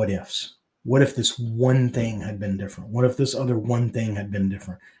many what ifs. What if this one thing had been different? What if this other one thing had been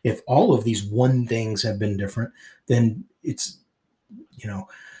different? If all of these one things have been different, then it's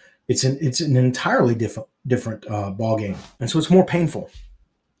an entirely different ball game. And so it's more painful.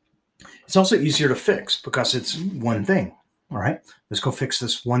 It's also easier to fix because it's one thing. All right, let's go fix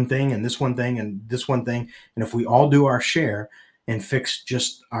this one thing and this one thing and this one thing. And if we all do our share and fix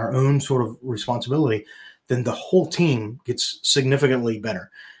just our own sort of responsibility, then the whole team gets significantly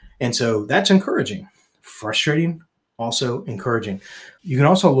better. And so that's encouraging. Frustrating, also encouraging. You can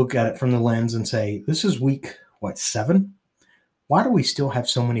also look at it from the lens and say, this is week, 7? Why do we still have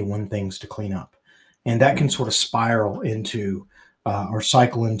so many one things to clean up? And that can sort of spiral into or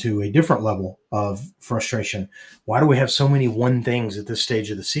cycle into a different level of frustration. Why do we have so many one things at this stage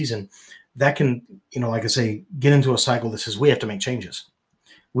of the season? That can, like I say, get into a cycle that says we have to make changes.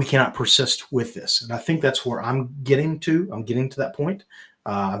 We cannot persist with this. And I think that's where I'm getting to. I'm getting to that point.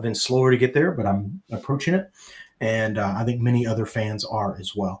 I've been slower to get there, but I'm approaching it. And I think many other fans are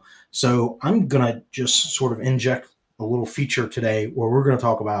as well. So I'm going to just sort of inject a little feature today where we're going to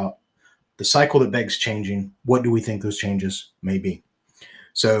talk about the cycle that begs changing. What do we think those changes may be?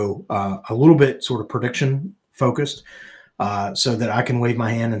 So a little bit sort of prediction focused so that I can wave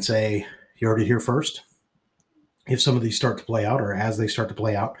my hand and say, you heard it here first. If some of these start to play out or as they start to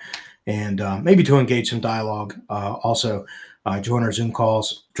play out, and maybe to engage some dialogue. Also, join our Zoom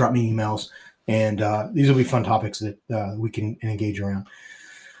calls, drop me emails, and these will be fun topics that we can engage around.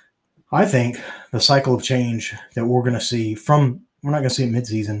 I think the cycle of change that we're going to see we're not going to see it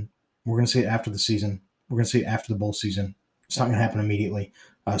mid-season. We're going to see it after the season. We're going to see it after the bowl season. It's not going to happen immediately.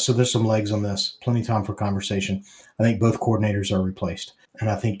 So there's some legs on this, plenty of time for conversation. I think both coordinators are replaced, and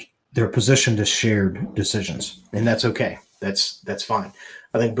I think they're positioned as shared decisions, and that's okay. That's fine.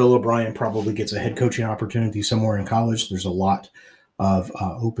 I think Bill O'Brien probably gets a head coaching opportunity somewhere in college. There's a lot of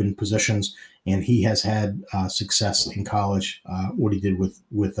open positions, and he has had success in college. What he did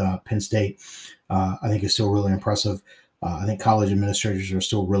with Penn State, I think is still really impressive. I think college administrators are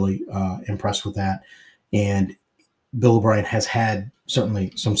still really impressed with that. And Bill O'Brien has had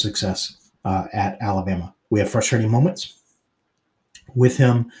certainly some success at Alabama. We have frustrating moments with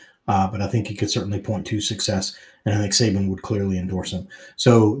him, but I think he could certainly point to success, and I think Saban would clearly endorse him.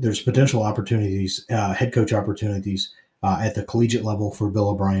 So there's potential opportunities, head coach opportunities at the collegiate level for Bill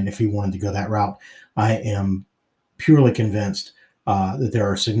O'Brien if he wanted to go that route. I am purely convinced that there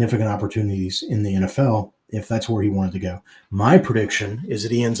are significant opportunities in the NFL if that's where he wanted to go. My prediction is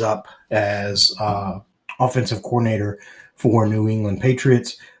that he ends up as offensive coordinator for New England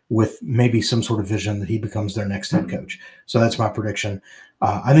Patriots with maybe some sort of vision that he becomes their next head coach. So that's my prediction.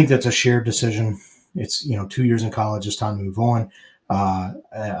 I think that's a shared decision. It's 2 years in college. It's time to move on.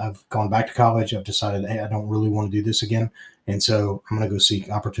 I've gone back to college. I've decided, hey, I don't really want to do this again. And so I'm going to go seek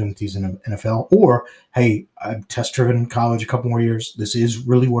opportunities in the NFL. Or, hey, I've test-driven college a couple more years. This is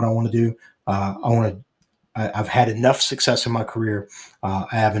really what I want to do. I've had enough success in my career. I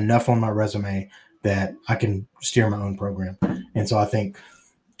have enough on my resume that I can steer my own program. And so I think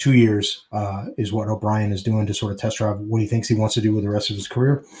 2 years is what O'Brien is doing to sort of test drive what he thinks he wants to do with the rest of his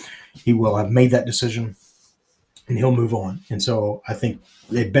career. He will have made that decision, and he'll move on. And so I think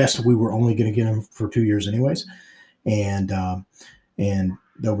at best we were only going to get him for 2 years anyways. And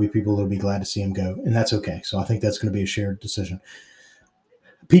there'll be people that'll be glad to see him go, and that's okay. So I think that's going to be a shared decision.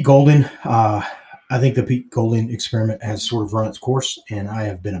 Pete Golden, I think the Pete Golding experiment has sort of run its course, and I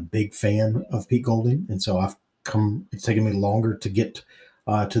have been a big fan of Pete Golding. And so it's taken me longer to get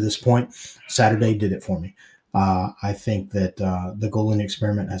to this point. Saturday did it for me. I think that the Golding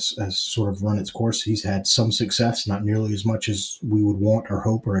experiment has sort of run its course. He's had some success, not nearly as much as we would want or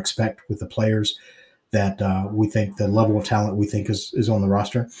hope or expect with the players that we think the level of talent we think is on the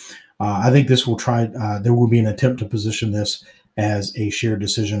roster. I think this will there will be an attempt to position this as a shared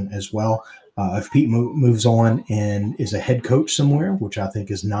decision as well. If Pete moves on and is a head coach somewhere, which I think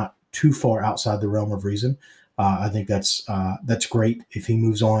is not too far outside the realm of reason, I think that's great. If he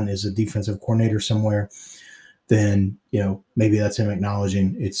moves on as a defensive coordinator somewhere, then maybe that's him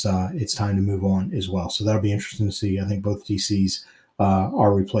acknowledging it's time to move on as well. So that'll be interesting to see. I think both DCs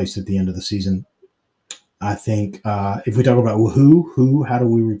are replaced at the end of the season. I think if we talk about how do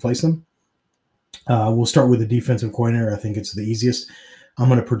we replace them? We'll start with the defensive coordinator. I think it's the easiest. I'm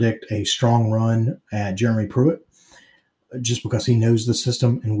going to predict a strong run at Jeremy Pruitt, just because he knows the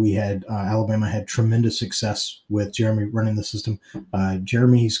system, and Alabama had tremendous success with Jeremy running the system.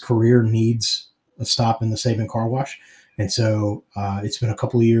 Jeremy's career needs a stop in the Saban car wash, and so it's been a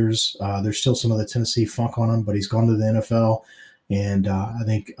couple of years. There's still some of the Tennessee funk on him, but he's gone to the NFL, and I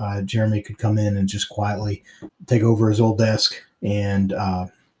think Jeremy could come in and just quietly take over his old desk and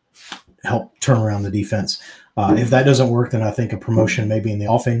help turn around the defense. If that doesn't work, then I think a promotion may be in the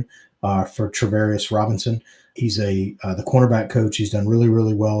offing for Travarius Robinson. He's the cornerback coach. He's done really,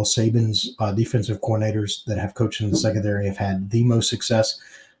 really well. Saban's defensive coordinators that have coached in the secondary have had the most success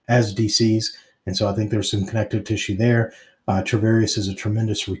as DCs, and so I think there's some connective tissue there. Travarius is a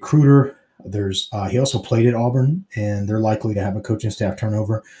tremendous recruiter. He also played at Auburn, and they're likely to have a coaching staff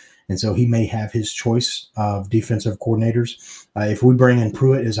turnover. And so he may have his choice of defensive coordinators. If we bring in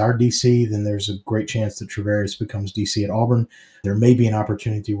Pruitt as our DC, then there's a great chance that Travarius becomes DC at Auburn. There may be an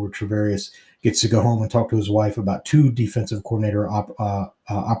opportunity where Travarius gets to go home and talk to his wife about two defensive coordinator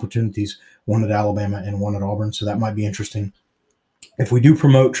opportunities, one at Alabama and one at Auburn. So that might be interesting. If we do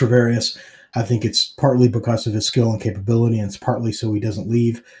promote Travarius, I think it's partly because of his skill and capability, and it's partly so he doesn't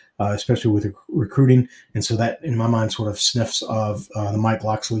leave, especially with recruiting. And so that, in my mind, sort of sniffs of the Mike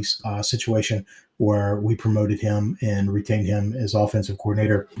Locksley situation, where we promoted him and retained him as offensive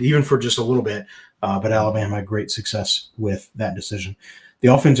coordinator, even for just a little bit. But Alabama had great success with that decision.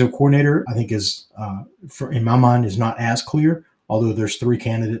 The offensive coordinator, I think, in my mind, is not as clear, although there's three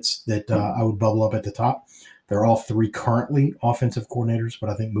candidates that I would bubble up at the top. They're all three currently offensive coordinators, but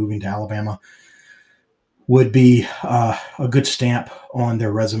I think moving to Alabama would be a good stamp on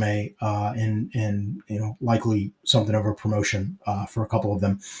their resume and likely something of a promotion for a couple of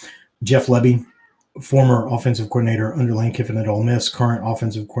them. Jeff Lebby, former offensive coordinator under Lane Kiffin at Ole Miss, current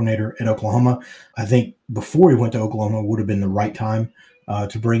offensive coordinator at Oklahoma. I think before he went to Oklahoma would have been the right time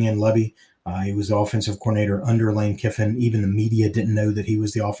to bring in Lebby. He was the offensive coordinator under Lane Kiffin. Even the media didn't know that he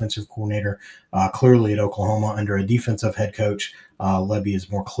was the offensive coordinator. Clearly at Oklahoma under a defensive head coach, Lebby is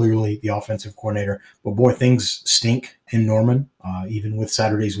more clearly the offensive coordinator. But boy, things stink in Norman, even with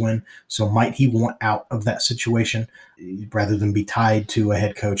Saturday's win. So might he want out of that situation rather than be tied to a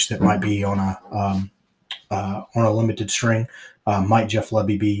head coach that might be on a limited string? Might Jeff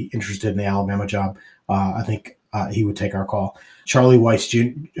Lebby be interested in the Alabama job? I think he would take our call. Charlie Weiss Jr.,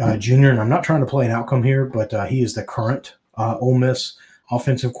 and I'm not trying to play an outcome here, but he is the current Ole Miss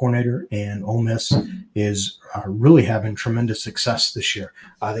offensive coordinator, and Ole Miss is really having tremendous success this year.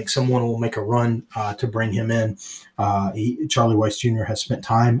 I think someone will make a run to bring him in. Charlie Weiss Jr. has spent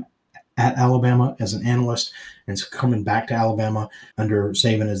time at Alabama as an analyst, and so coming back to Alabama under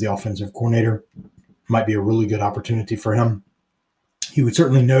Saban as the offensive coordinator might be a really good opportunity for him. He would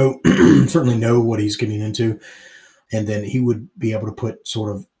certainly know what he's getting into, and then he would be able to put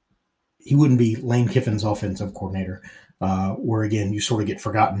he wouldn't be Lane Kiffin's offensive coordinator, where again you sort of get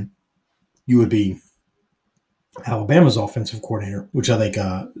forgotten. You would be Alabama's offensive coordinator, which I think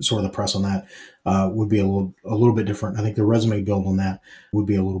sort of the press on that would be a little bit different. I think the resume build on that would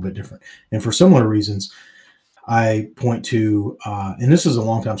be a little bit different, and for similar reasons, I point to, and this is a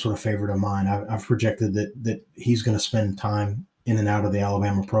long-time sort of favorite of mine. I've projected that he's going to spend time in and out of the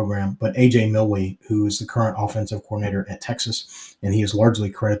Alabama program, but A.J. Milwee, who is the current offensive coordinator at Texas, and he is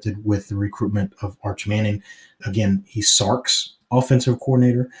largely credited with the recruitment of Arch Manning. Again, he's Sark's offensive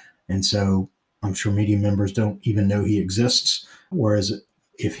coordinator, and so I'm sure media members don't even know he exists, whereas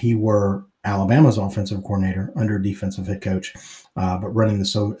if he were Alabama's offensive coordinator under defensive head coach, but running the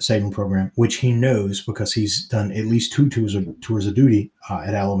Saban program, which he knows because he's done at least two tours of duty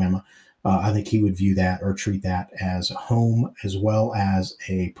at Alabama, I think he would view that or treat that as home as well as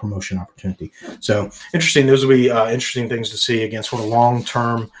a promotion opportunity. So interesting. Those will be interesting things to see. Again, sort of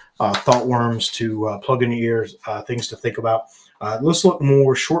long-term thought worms to plug in your ears, things to think about. Let's look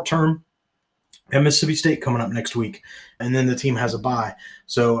more short-term. And Mississippi State coming up next week, and then the team has a bye.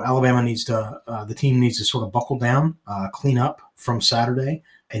 So Alabama the team needs to sort of buckle down, clean up from Saturday,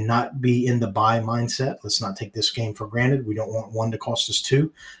 and not be in the bye mindset. Let's not take this game for granted. We don't want one to cost us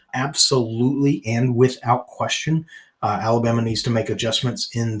two. Absolutely, and without question, Alabama needs to make adjustments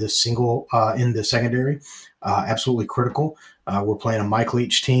in the secondary. Absolutely critical. We're playing a Mike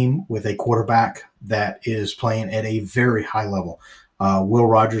Leach team with a quarterback that is playing at a very high level. Will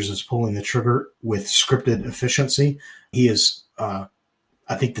Rogers is pulling the trigger with scripted efficiency. He is, I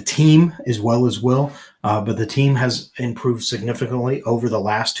think the team as well as Will, but the team has improved significantly over the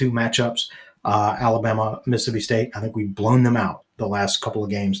last two matchups. Alabama, Mississippi State, I think we've blown them out the last couple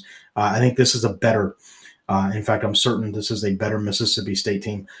of games. I think this is a better, in fact, I'm certain this is a better Mississippi State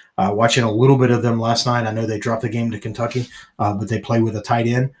team. Watching a little bit of them last night, I know they dropped the game to Kentucky, but they play with a tight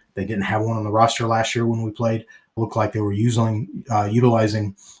end. They didn't have one on the roster last year when we played. Looked like they were utilizing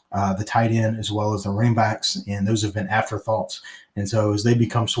the tight end as well as the running backs, and those have been afterthoughts. And so as they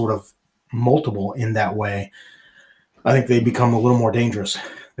become sort of multiple in that way, I think they become a little more dangerous.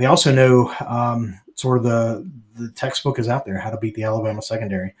 They also know sort of the textbook is out there, how to beat the Alabama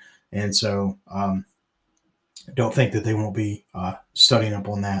secondary. And so don't think that they won't be studying up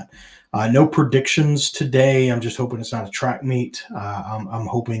on that. No predictions today. I'm just hoping it's not a track meet. I'm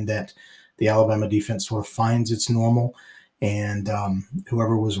hoping that the Alabama defense sort of finds its normal, and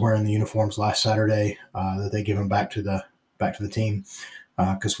whoever was wearing the uniforms last Saturday, that they give them back to the team,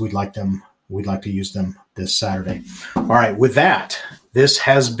 because we'd like to use them this Saturday. All right, with that, this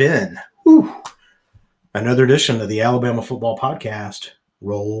has been another edition of the Alabama Football Podcast.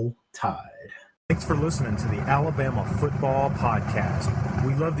 Roll Tide. Thanks for listening to the Alabama Football Podcast.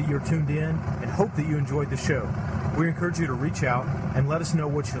 We love that you're tuned in and hope that you enjoyed the show. We encourage you to reach out and let us know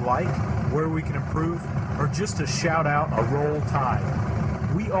what you like, where we can improve, or just to shout out a Roll Tide.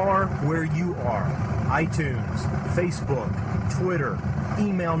 We are where you are. iTunes, Facebook, Twitter,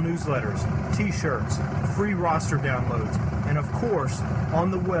 email newsletters, t-shirts, free roster downloads, and of course, on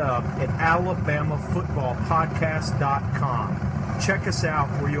the web at alabamafootballpodcast.com. Check us out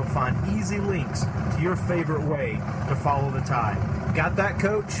where you'll find easy links to your favorite way to follow the Tide. Got that,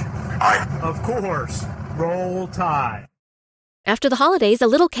 Coach? Of course. Roll Tide. After the holidays, a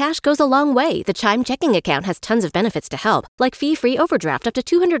little cash goes a long way. The Chime checking account has tons of benefits to help, like fee-free overdraft up to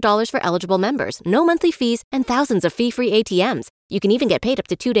 $200 for eligible members, no monthly fees, and thousands of fee-free ATMs. You can even get paid up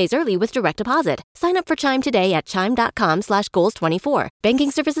to 2 days early with direct deposit. Sign up for Chime today at chime.com/goals24.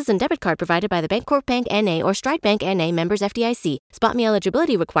 Banking services and debit card provided by the Bancorp Bank N.A. or Stride Bank N.A. members FDIC. Spot me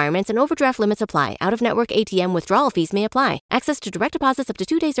eligibility requirements and overdraft limits apply. Out-of-network ATM withdrawal fees may apply. Access to direct deposits up to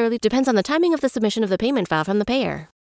 2 days early depends on the timing of the submission of the payment file from the payer.